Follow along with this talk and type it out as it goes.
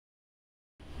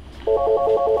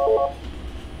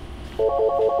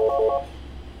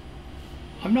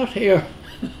I'm not here.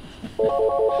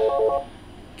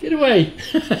 Get away.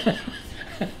 Answer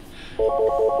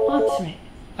it.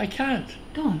 I can't.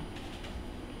 Go on.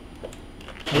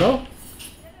 Hello?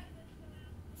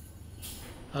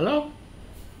 Hello?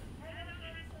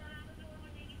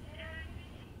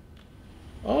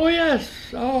 Oh yes.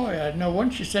 Oh yeah. No,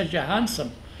 once you said you're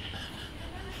handsome.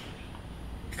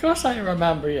 Of course I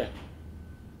remember you.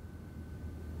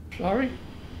 Sorry?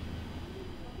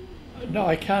 No,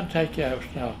 I can't take you out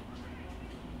now.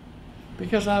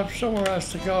 Because I have somewhere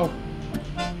else to go.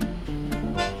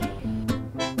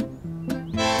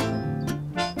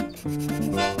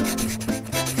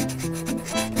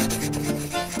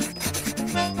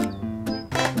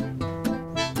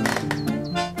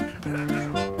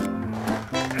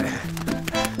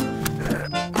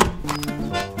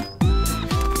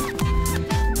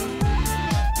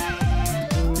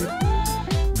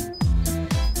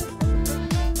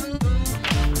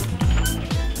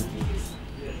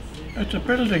 It's a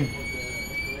building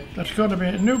that's going to be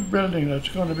a new building that's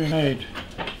going to be made.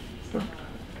 But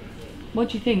What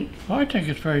do you think? I think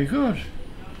it's very good.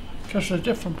 Just a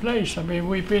different place. I mean,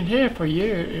 we've been here for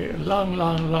years, long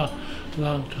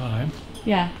time,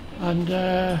 Yeah. and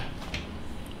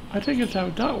I think it's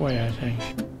out that way. I think.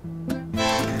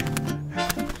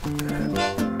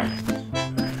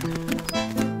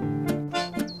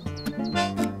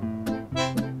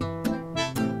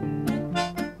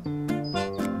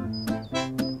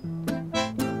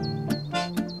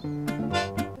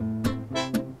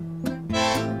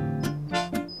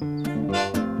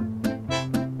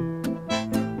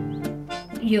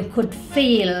 You could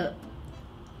feel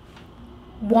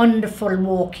wonderful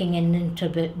walking into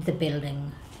the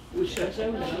building.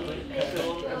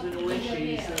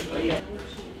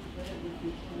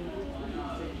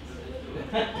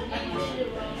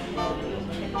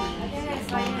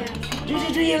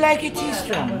 Do you like it too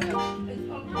strong?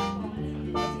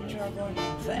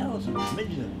 Thousands,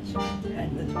 millions,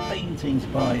 and there's paintings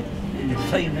by the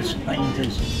famous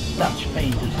painters, Dutch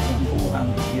painters from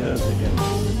 400 years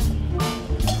ago.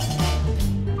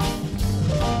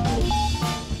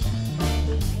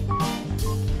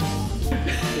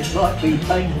 It might be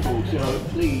painful, so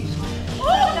please.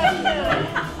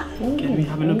 Can we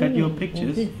have a look at your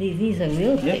pictures? These are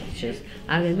real Yeah. pictures.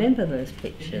 I remember those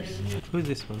pictures. Who's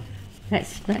this one?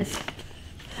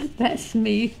 That's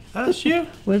me That's you?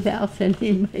 without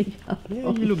any makeup.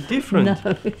 Yeah, you look different.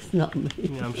 No, it's not me.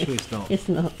 Yeah, I'm sure it's not. It's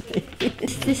not me.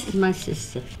 This is my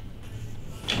sister.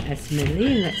 That's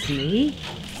Millie and that's me.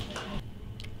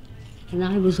 And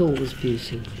I was always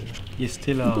beautiful. You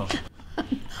still are.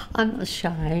 I'm not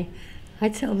shy. I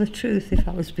tell the truth. If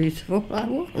I was beautiful, I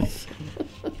was.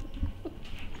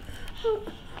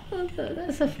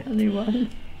 That's a funny one.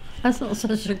 That's not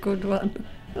such a good one.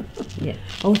 Yeah.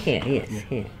 Oh, here, yes,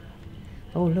 here.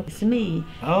 Oh, look, it's me.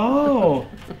 Oh,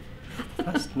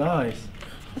 that's nice.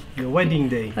 Your wedding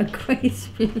day. A great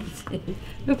beauty.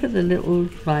 Look at the little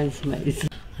bridesmaids.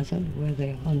 I don't know where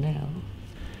they are now.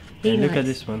 And look at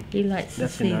this one. He likes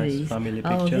That's to see a nice these. family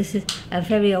Oh, picture. this is a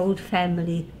very old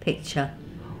family picture.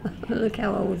 Look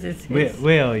how old this is.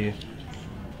 Where are you?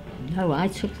 No, I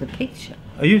took the picture.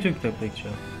 Oh, you took the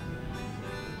picture.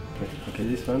 Okay,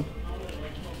 this one.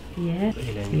 Yeah.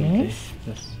 Elaine, Yes.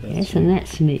 That's Yes, you. and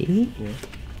that's me. Yeah.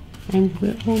 And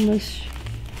we're almost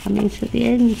coming to the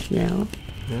end now.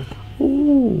 Yeah.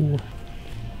 Ooh,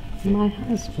 my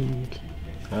husband.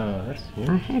 Oh, that's you.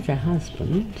 I had a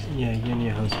husband. Yeah, you and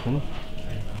your husband.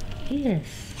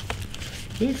 Yes.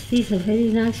 Yes, these are very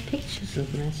nice pictures,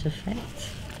 as a matter of fact.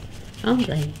 Aren't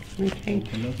they? They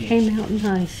came out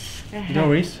nice.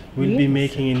 Doris, we'll be Yes.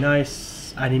 making a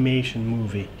nice animation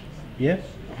movie. Yeah?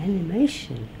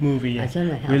 Animation. Movie, yeah. I don't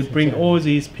know how We'll to bring do all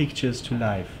these pictures to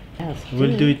life. How to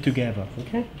We'll do it together,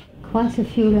 okay? Quite a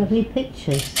few lovely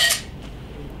pictures.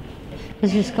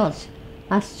 Because it's got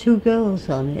us two girls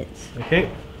on it.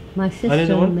 Okay? My sister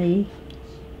Another one? and me.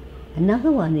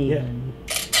 Another one Yeah. even.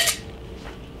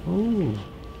 Oh.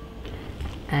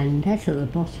 And that at the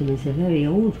bottom is a very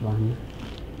old one.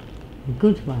 A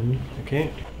good one.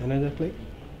 Okay, another plate.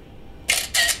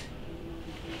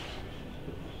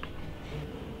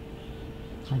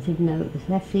 I didn't know it was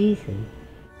that easy.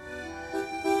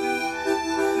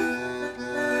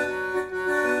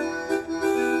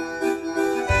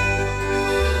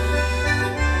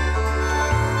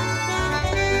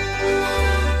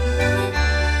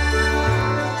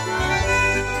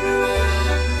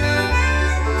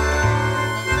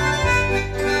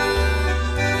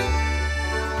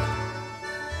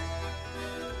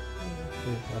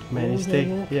 Many steak.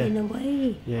 Yeah, Yeah. in a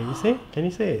way. Yeah, you see? Can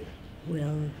you see it?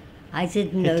 Well, I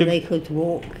didn't know took- they could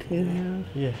walk, you know,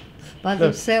 Yeah. by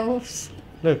themselves.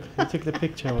 Look, he took the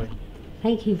picture away.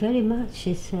 Thank you very much.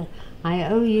 I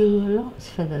owe you a lot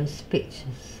for those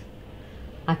pictures.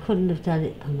 I couldn't have done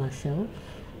it by myself.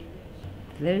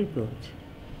 Very good.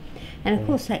 And of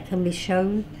course that can be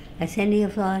shown at any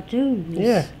of our do's.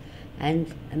 Yeah.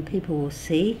 And people will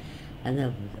see and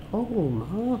they'll, oh,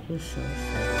 marvellous.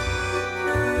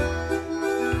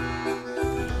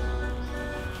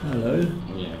 Hello.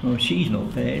 Yeah. Well, she's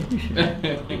not bad, is she?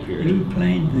 Who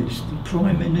planned this? The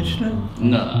Prime Minister?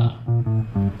 Nah.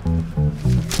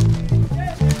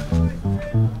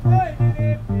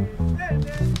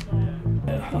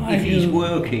 If he's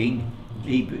working,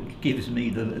 he gives me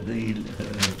the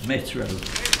metro.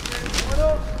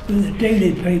 In the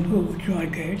daily paper, which I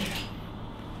get,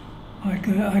 I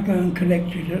go and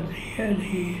collect it at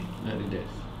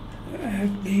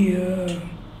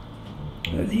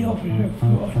the office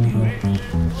of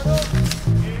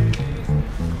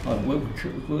I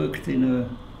worked in a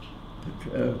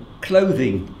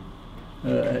clothing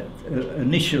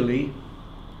initially,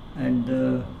 and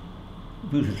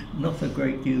with not a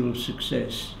great deal of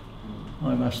success,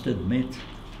 I must admit.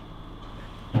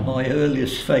 My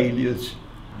earliest failures,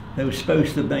 they were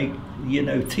supposed to make,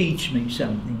 teach me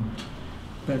something,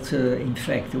 but in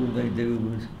fact all they do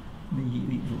was,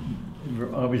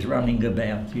 I was running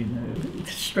about,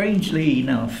 Strangely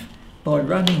enough, by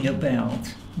running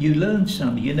about, you learn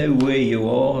something, you know where you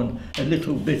are and a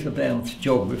little bit about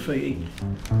geography.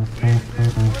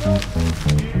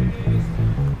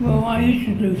 Well, I used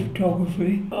to do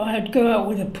photography. I'd go out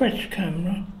with a press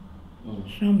camera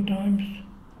sometimes,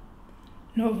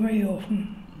 not very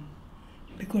often,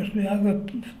 because the other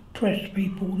press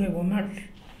people, they were much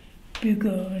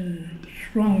bigger and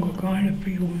stronger kind of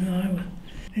people than I was.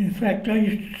 In fact, I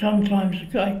used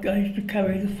to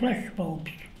carry the flash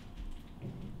bulbs.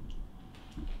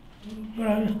 But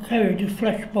I carried the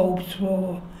flash bulbs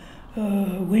for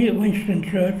Winston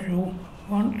Churchill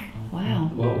once. Wow.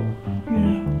 Whoa.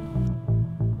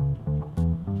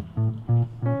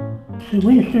 So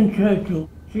Winston Churchill,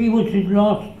 he was his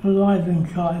last surviving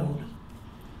child,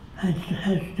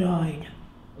 has died.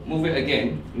 Move it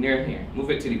again, near here. Move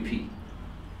it to the P.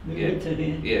 Yeah,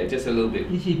 just a little bit.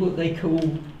 This is what they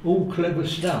call all clever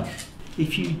stuff.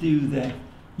 If you do that,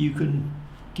 you can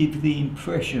give the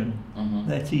impression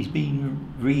that he's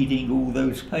been reading all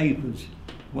those papers,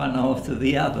 one after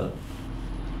the other.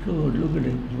 God, look at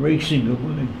it, racing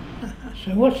away.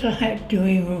 So what's the hat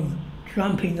doing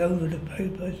jumping over the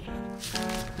papers?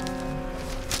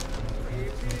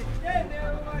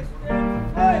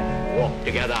 Walk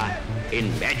together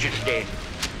in majesty,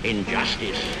 in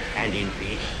justice, and in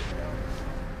peace.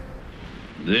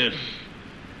 This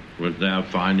was their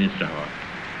finest hour.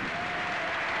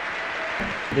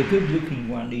 The good-looking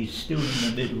one is still in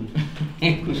the middle,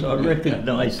 because I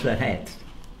recognise the hat.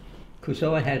 Because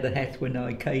I had a hat when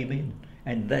I came in,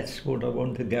 and that's what I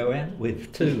want to go out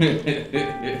with too.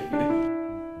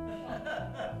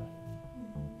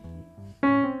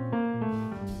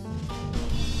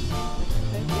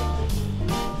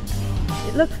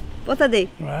 Look, what are they?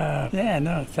 Wow. Yeah,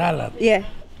 no, salad. Yeah,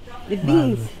 the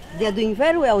beans. They are doing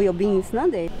very well, your beans,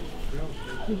 not they?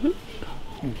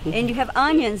 And you have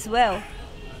onions as well.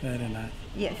 Very nice.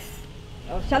 Yes.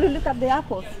 Shall we look at the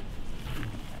apples?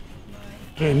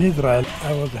 In Israel,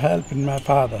 I was helping my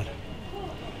father.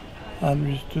 And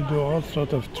we used to do all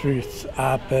sorts of trees,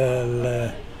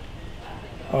 apple,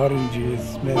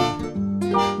 oranges,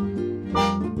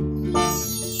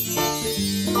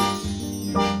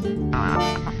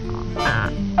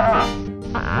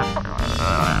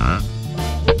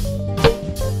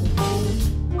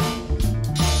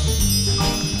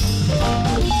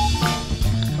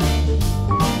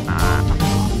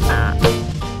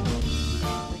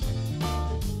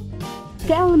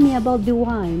 Tell me about the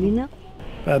wine,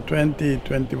 About 20,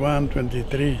 21,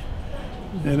 23,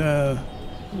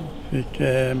 we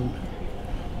came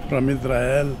from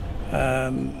Israel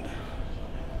and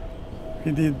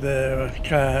we did the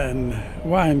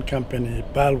wine company,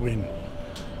 Baldwin.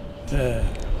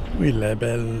 We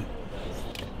label,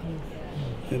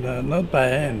 not by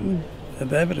hand,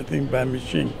 and everything by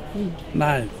machine.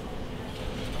 Nice.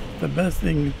 The best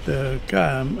thing to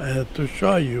come to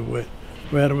show you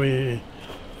where we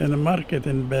in the market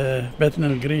in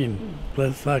Bethnal Green.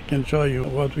 Plus I can show you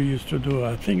what we used to do.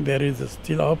 I think there is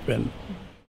still open.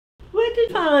 Where did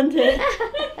you find it?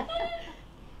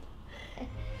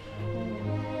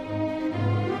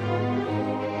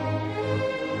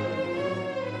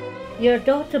 Your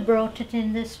daughter brought it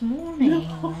in this morning.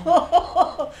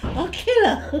 I'll kill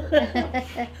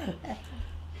her.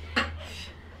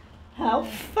 How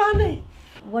funny.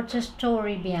 What's the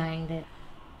story behind it?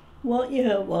 What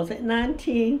year was it?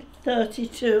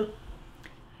 1932.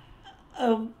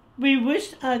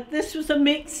 This was a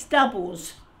mixed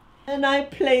doubles, and I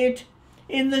played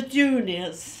in the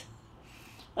juniors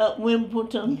at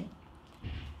Wimbledon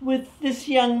with this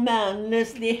young man,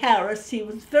 Leslie Harris. He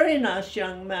was a very nice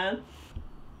young man.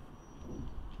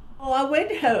 Oh, I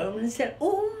went home and said,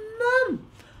 "Oh, Mum,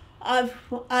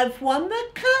 I've won the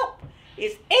cup.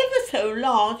 It's ever so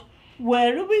large.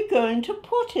 Where are we going to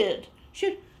put it?" She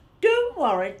said, "Don't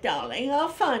worry, darling, I'll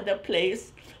find a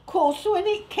place." Of course, when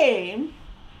it came,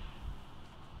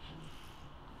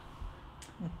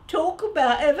 talk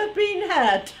about ever being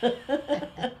had.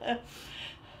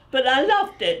 But I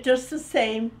loved it just the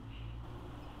same.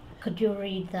 Could you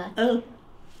read that? Oh.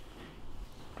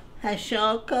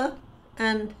 Hashaka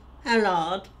and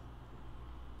Allard.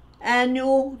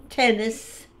 Annual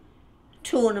tennis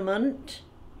tournament.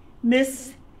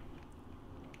 Miss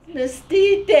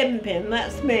D. Dempin,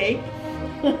 that's me.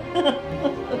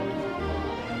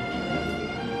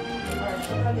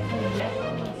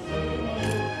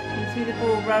 See the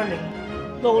ball rolling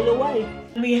all the way.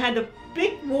 We had a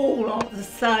big wall on the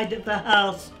side of the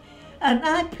house, and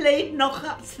I played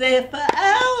knock-ups there for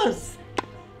hours,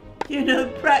 you know,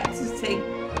 practicing.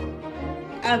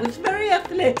 I was very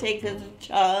athletic as a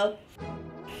child.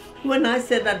 When I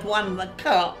said I'd won the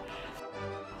cup,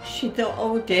 she thought,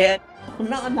 "Oh dear,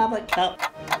 not another cup."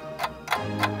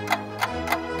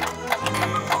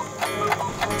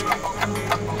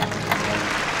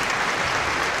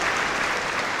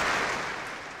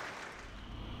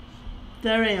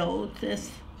 Very old,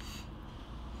 this.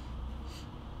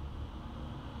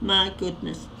 My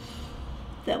goodness.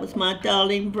 That was my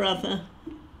darling brother.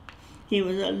 He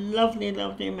was a lovely,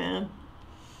 lovely man.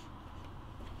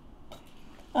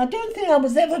 I don't think I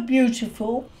was ever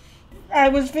beautiful. I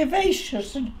was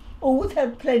vivacious and always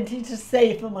had plenty to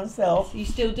say for myself. You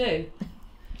still do?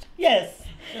 Yes.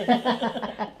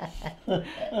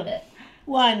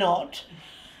 Why not?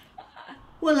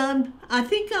 Well, I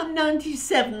think I'm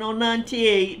 97 or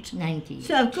 98. 98.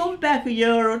 So I've gone back a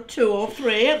year or 2 or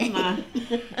 3, haven't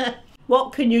I?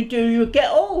 What can you do? You get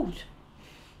old.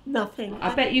 Nothing.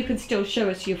 I bet you can still show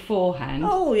us your forehand.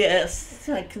 Oh, yes.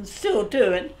 I can still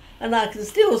do it. And I can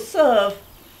still serve.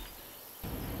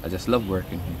 I just love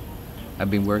working here.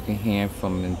 I've been working here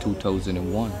from in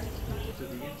 2001.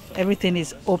 Everything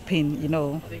is open, you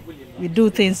know. We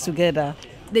do things together.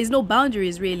 There's no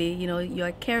boundaries, really. You know, you're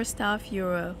a care staff,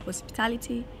 you're a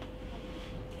hospitality.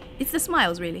 It's the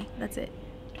smiles, really. That's it.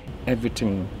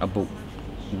 Everything about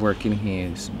working here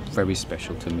is very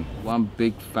special to me. One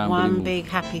big family. One big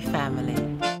happy family.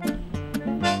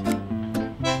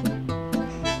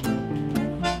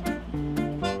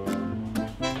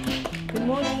 Good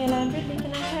morning, Ellen. Ridley,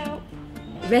 can I help?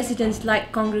 Residents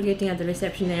like congregating at the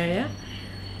reception area,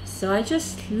 so I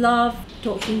just love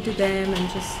talking to them and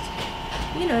just,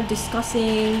 you know,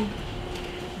 discussing.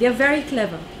 They're very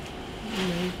clever. You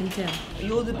know, you can tell.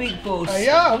 You're the big boss. I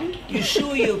am. You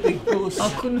sure you're a big boss? I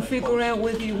couldn't figure out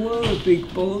whether you were a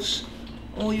big boss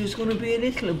or you was going to be a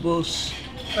little boss.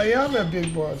 I am a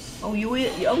big boss. Oh, you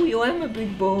am a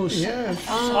big boss. Yes.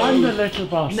 Oh. I'm the little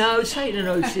boss. No, take the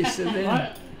notice of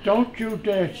them. Don't you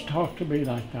dare to talk to me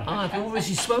like that. I've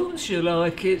already spoken to you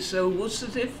like it, so what's the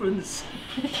difference?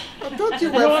 I thought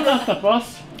you were not the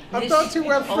boss. I thought you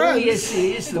were friends. Oh, yes,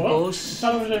 he is the boss.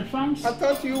 That was in France? I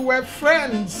thought you were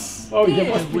friends. Oh, Yeah, you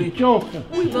must be joking.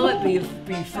 We might be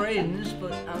friends,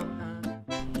 but...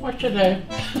 What's your name?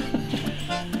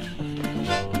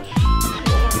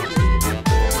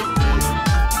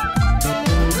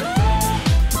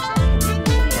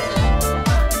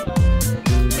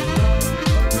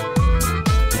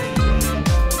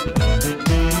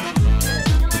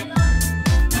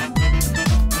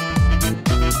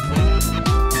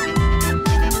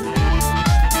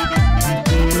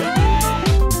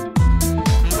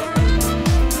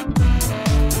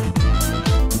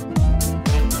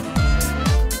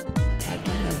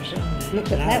 Look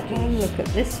at that one, look at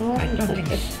this one.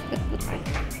 Sorry?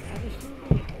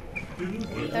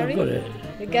 got it.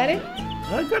 You got it?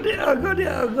 I got it, I got it,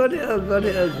 I got it, I got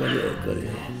it, I got it, I got it.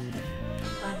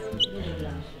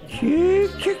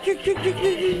 Chick, chick, chick, chick, chick,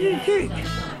 chick, chick, chick.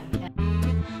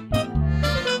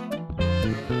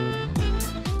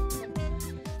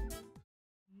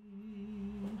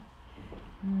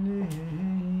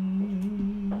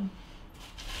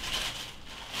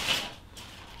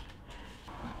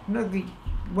 No,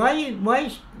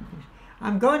 why,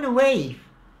 I'm going away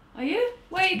Are you?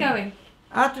 Where are you going?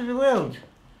 Out of the world.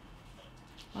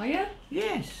 Are you?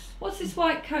 Yes. What's this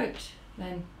white coat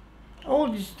then?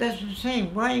 All this, that's what I'm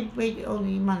saying. Why wait all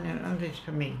the money on this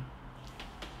for me?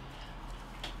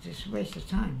 It's a waste of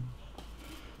time.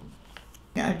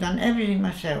 I've done everything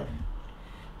myself.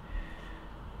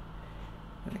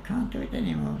 But I can't do it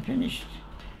anymore. I'm finished.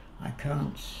 I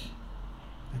can't.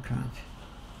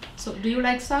 So, do you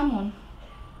like salmon?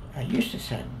 I used to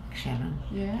sell salmon.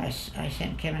 Yeah. I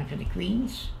sent salmon for the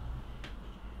Queens.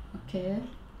 Okay.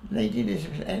 Lady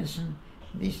Elizabeth Edison,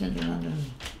 East End of London.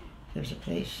 There was a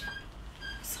place.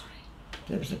 Sorry.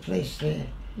 There was a place there.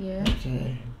 Yeah.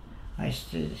 That,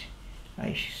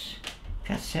 I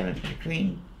cut salmon for the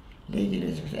Queen. Lady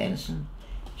Elizabeth Edison,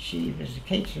 she was the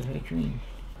caterer for the Queen.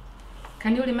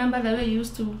 Can you remember the way you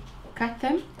used to cut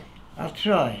them? I'll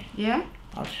try. Yeah?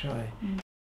 I'll try.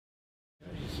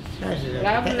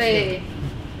 Lovely.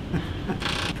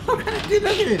 What can I do?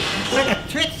 Look at it. Like a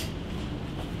twit.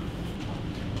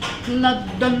 La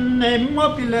donna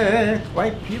immobile,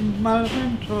 quai più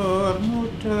malventor,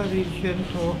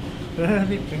 motoricento,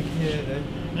 riprendiere.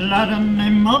 La donna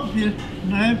immobile,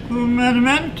 ne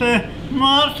pumermente,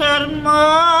 morter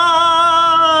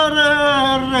more,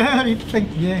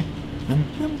 riprendiere.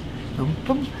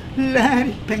 La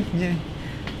riprendiere.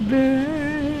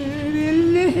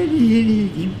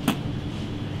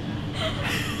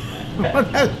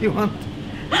 What else do you want?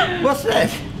 What's that?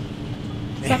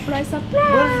 Surprise, surprise!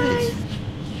 What is this?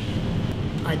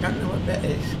 I don't know what that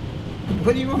is.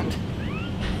 What do you want?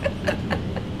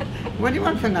 What do you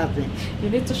want for nothing? You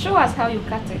need to show us how you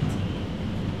cut it.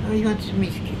 Oh, you want me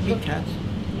to cut?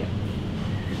 Yeah.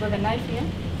 You got a knife here?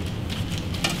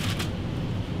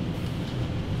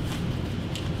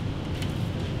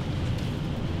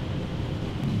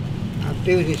 I'll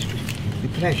do this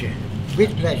with pleasure.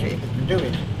 With pleasure, if I can do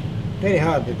it. Very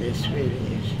hard with this, really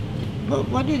is. But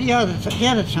what did the other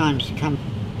times come?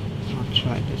 I'll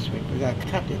try it this way. We're going to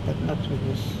cut it, but not with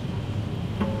this.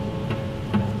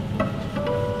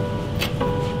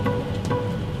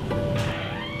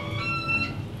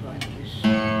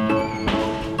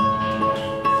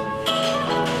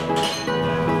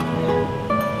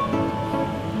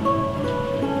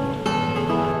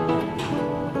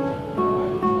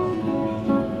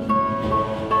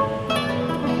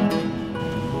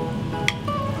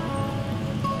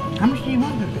 How much do you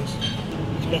want of this?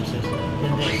 It's better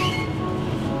than this.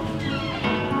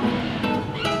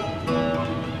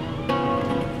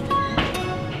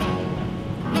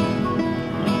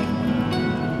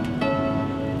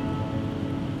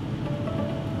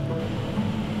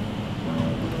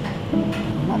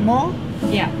 One more?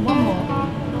 Yeah, one more.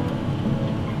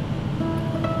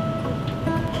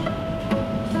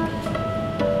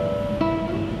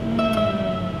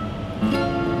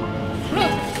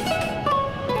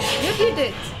 You did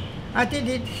it. I did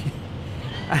it.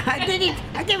 I did it.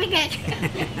 I did it.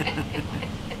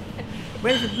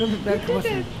 Where's the blooming back? You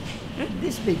did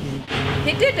This big.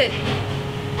 He did it.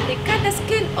 He cut the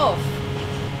skin off.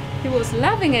 He was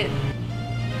loving it.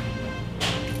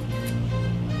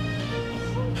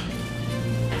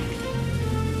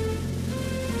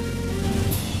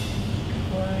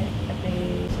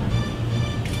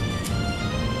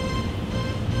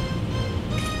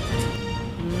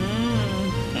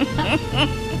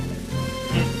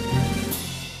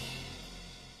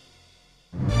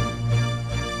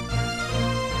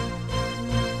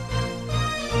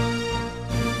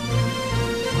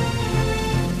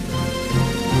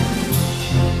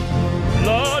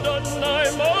 La donna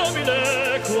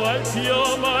immobile, qual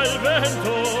fiamma al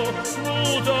vento,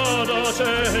 muta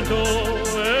d'accento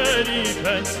e di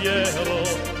pensiero,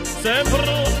 sempre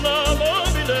una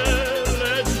mobile,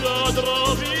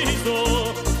 leggiadro viso,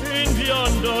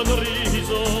 inviando un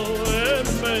riso e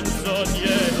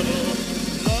menzognero.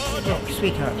 Look,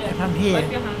 sweetheart, if I'm here,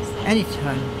 Wipe your hands.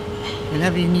 anytime,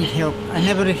 whenever you need help, I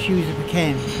never refuse if I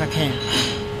can.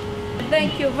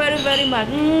 Thank you very, very much.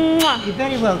 Mwah. You're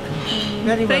very welcome.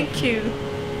 Very welcome. Thank you.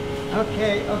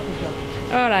 Okay, off we go.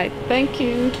 All right, thank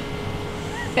you.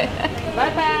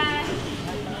 Bye-bye.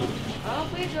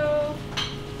 Off we go.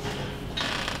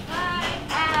 Bye.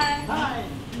 Bye. Bye.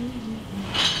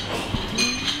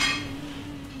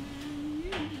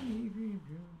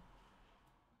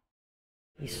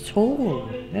 He's tall,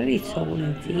 very tall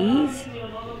indeed.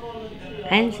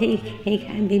 And he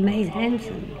can be made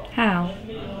handsome. How?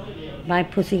 By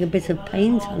putting a bit of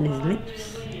paint on his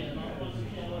lips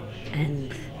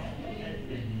and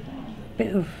a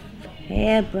bit of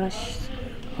hair brushed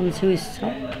onto his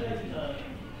top.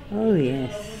 Oh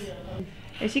yes.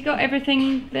 Has he got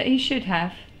everything that he should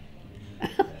have?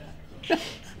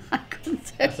 I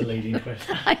couldn't That's a leading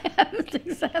question. I haven't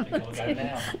examined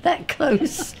him that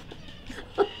close.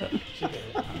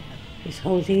 He's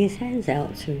holding his hands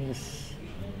out to us.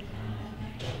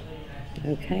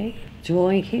 Okay,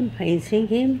 drawing him, painting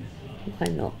him, why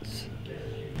not?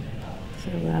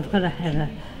 So I've got to have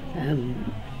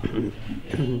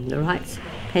the right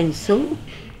pencil.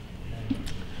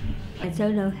 I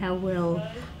don't know how well.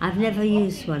 I've never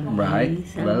used one of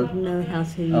these. I don't know how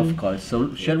to use. Of course.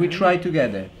 So shall we try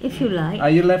together? If you like. Are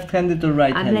you left-handed or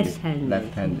right-handed? I'm left-handed.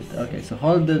 Left-handed. Okay. So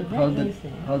hold the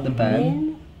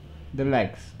pen. The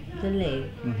legs. The leg.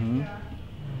 Mm-hmm.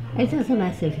 It doesn't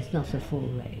matter if it's not a full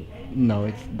leg. No,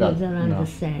 it You doesn't. don't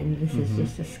understand. This is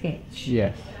just a sketch.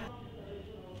 Yes.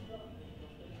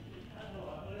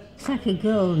 It's like a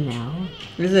girl now.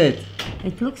 Is it?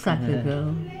 It looks like a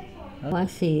girl. Oh, I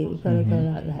see. We've got to go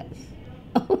like that.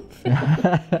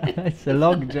 It's a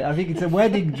long dress. I think it's a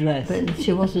wedding dress. But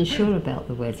she wasn't sure about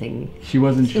the wedding. She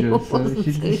wasn't She sure. wasn't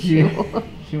So too she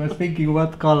sure. was thinking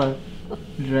what color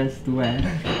dress to wear.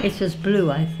 It was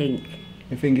blue, I think.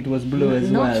 I think it was blue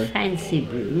as not well. Not fancy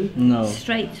blue. No.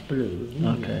 Straight blue.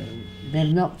 Okay.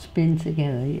 They've not been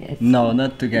together yet. No,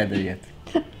 not together yet.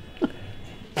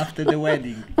 After the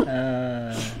wedding.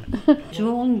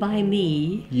 Drawn by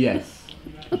me. Yes.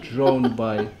 Drawn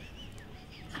by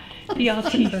the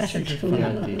artist.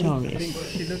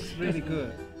 She looks really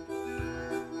good.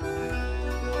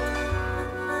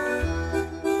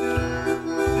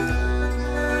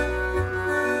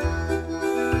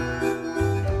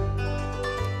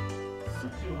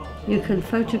 You can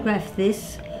photograph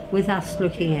this with us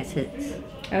looking at it.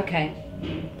 Okay.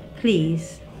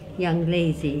 Please, young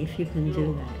lady, if you can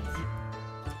do that.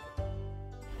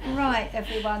 Right,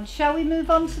 everyone, shall we move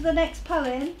on to the next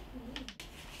poem?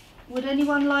 Would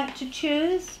anyone like to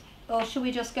choose, or shall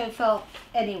we just go for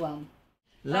anyone?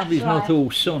 Love is not all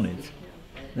sonnet.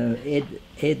 No,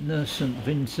 Edna St.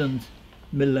 Vincent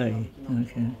Millay.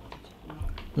 Okay.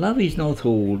 Love is not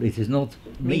all, it is not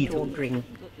meat or drink,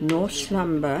 nor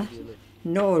slumber,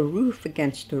 nor a roof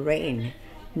against the rain,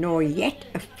 nor yet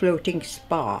a floating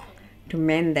spar to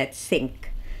men that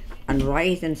sink, and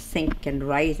rise and sink and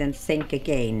rise and sink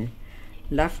again.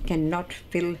 Love cannot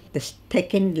fill the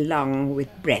thickened lung with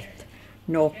breath,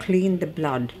 nor clean the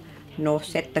blood, nor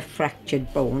set the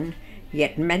fractured bone,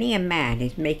 yet many a man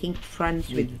is making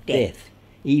friends with death.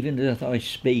 Even that I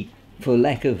speak for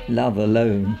lack of love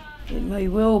alone. It may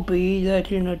well be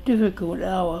that in a difficult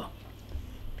hour,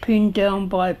 pinned down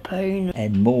by pain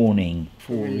and mourning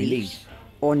for release,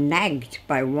 or nagged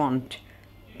by want,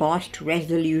 past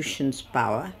resolution's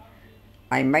power,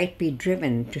 I might be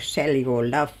driven to sell your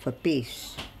love for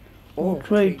peace. or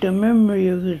trade the memory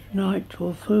of this night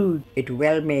for food. It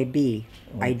well may be.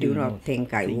 I do not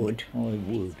think I would. I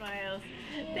would. Smiles.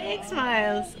 Big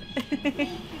smiles.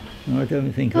 I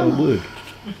don't think I would.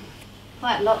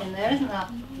 Quite a lot in there, isn't there?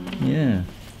 Yeah.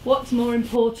 What's more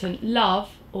important, love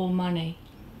or money?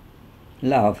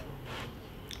 Love.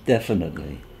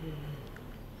 Definitely.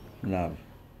 Love.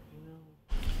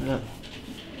 Look,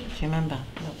 do you remember?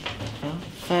 Look, Phil.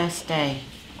 First day,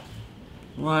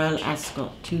 Royal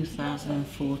Ascot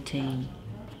 2014.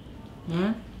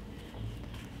 Yeah?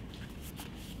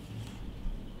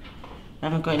 I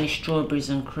haven't got any strawberries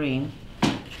and cream.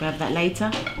 Should we have that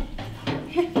later?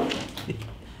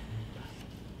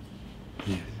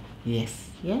 Yes. Yes.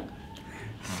 Yeah?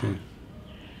 So,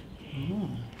 Oh.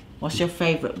 What's your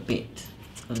favourite bit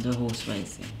of the horse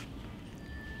racing?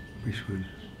 which one?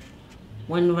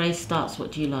 When the race starts,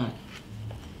 what do you like?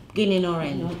 Beginning or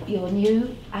end? Your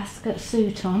new Ascot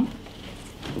suit on.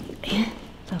 Yeah,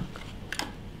 look.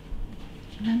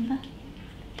 Remember?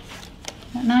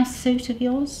 That nice suit of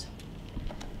yours?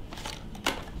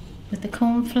 With the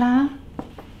cornflower?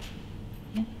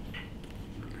 Yeah.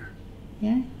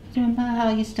 Yeah? Do you remember how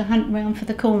I used to hunt around for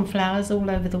the cornflowers all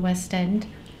over the West End?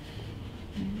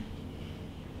 Yeah.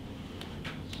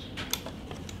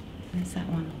 There's that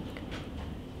one.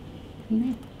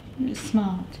 Yeah. You look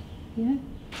smart. Yeah?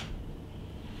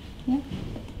 Yeah?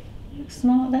 You look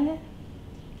smart there?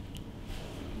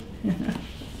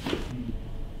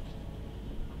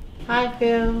 Hi,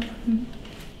 Phil.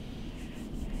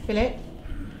 Philip?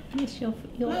 Yes, your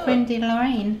friendly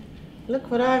Lorraine.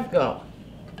 Look what I've got.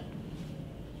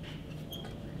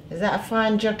 Is that a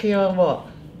fine jockey or what?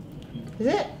 Is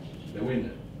it? The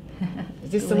winner. Is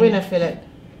this the winner, Philip?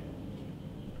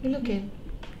 You're looking.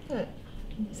 Look.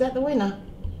 Is that the winner?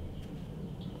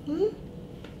 Hmm?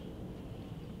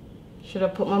 Should I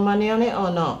put my money on it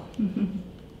or not?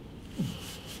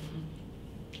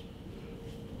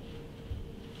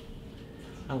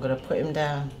 I'm going to put him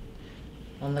down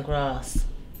on the grass.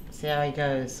 See how he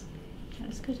goes.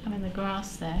 It's good having the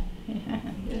grass there.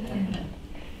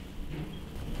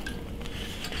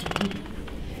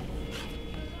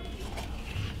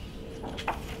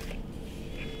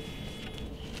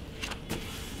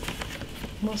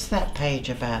 What's that page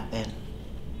about then?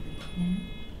 Yeah.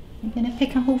 You're going to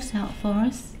pick a horse out for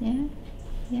us, yeah?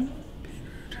 Yeah.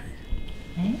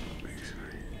 Eh?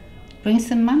 Bring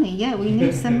some money, yeah, we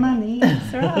need some money.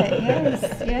 That's right,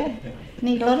 yes, yeah.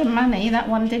 Need a lot of money, that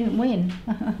one didn't win.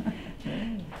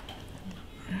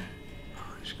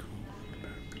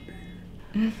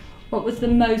 What was the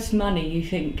most money you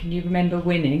think can you remember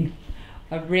winning?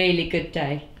 A really good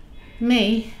day.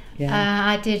 Me? Yeah.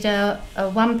 I did a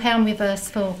 £1 reverse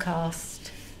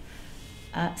forecast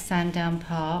at Sandown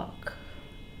Park.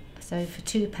 So for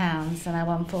 £2 and I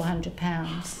won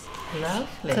 £400. Lovely.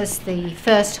 Because the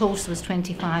first horse was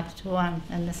 25 to 1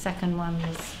 and the second one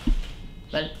was,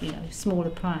 well, you know, smaller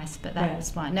price, but that was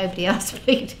fine. Nobody else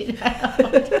figured it out.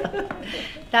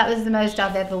 That was the most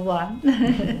I've ever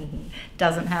won.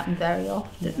 Doesn't happen very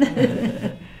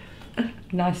often.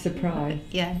 Nice surprise.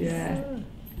 Yes. Yeah.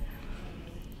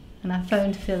 And I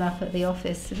phoned Phil up at the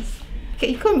office and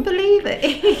he couldn't believe it.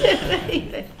 He couldn't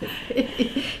believe it.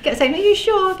 He kept saying, "Are you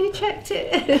sure? Have you checked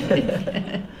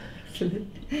it?"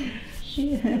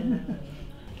 Yeah.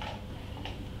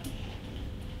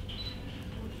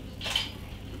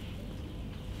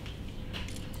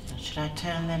 Should I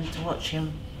turn them to watch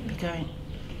him be going?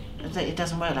 It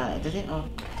doesn't work like that, does it? Or...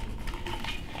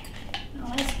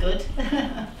 Oh, that's good.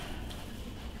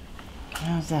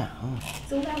 How's that? Oh.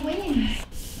 It's all about winning.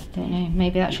 I don't know,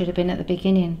 maybe that should have been at the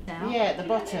beginning. Yeah, at the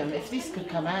bottom. If this could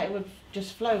come out, it would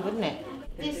just flow, wouldn't it?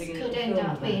 This could end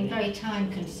up being very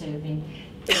time consuming.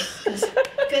 Because,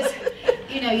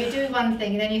 you know, you do one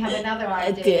thing and then you have another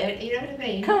idea. You know what I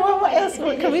mean? Come on, what else?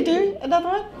 What can we do? Another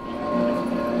one?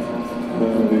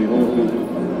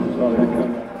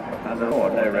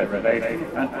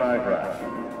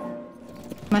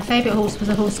 My favourite horse was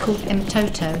a horse called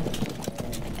Mtoto.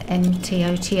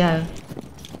 M-T-O-T-O.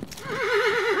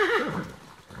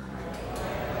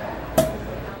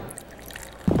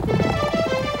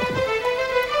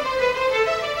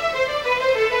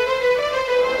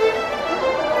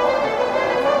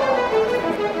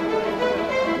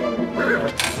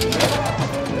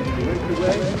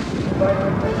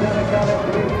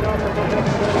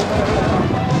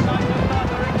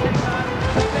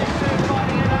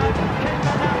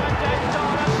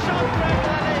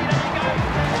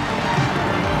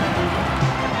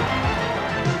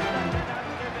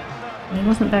 He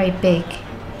wasn't very big.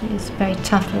 He was a very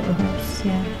tough little horse,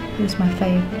 yeah. He was my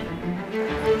favourite.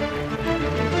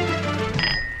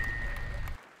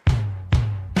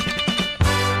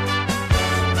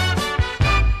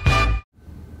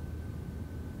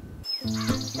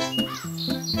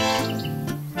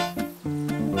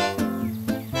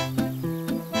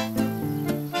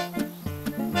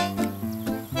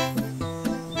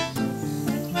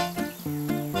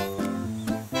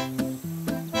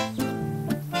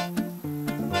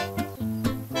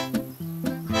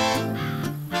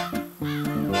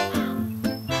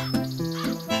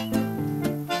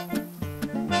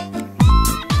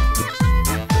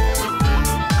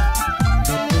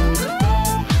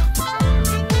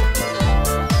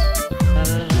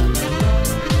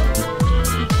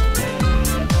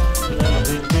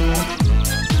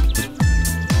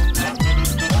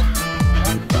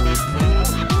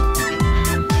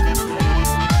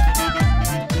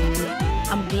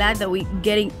 Glad that we're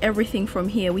getting everything from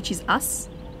here, which is us,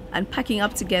 and packing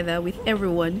up together with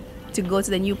everyone to go to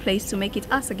the new place to make it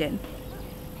us again.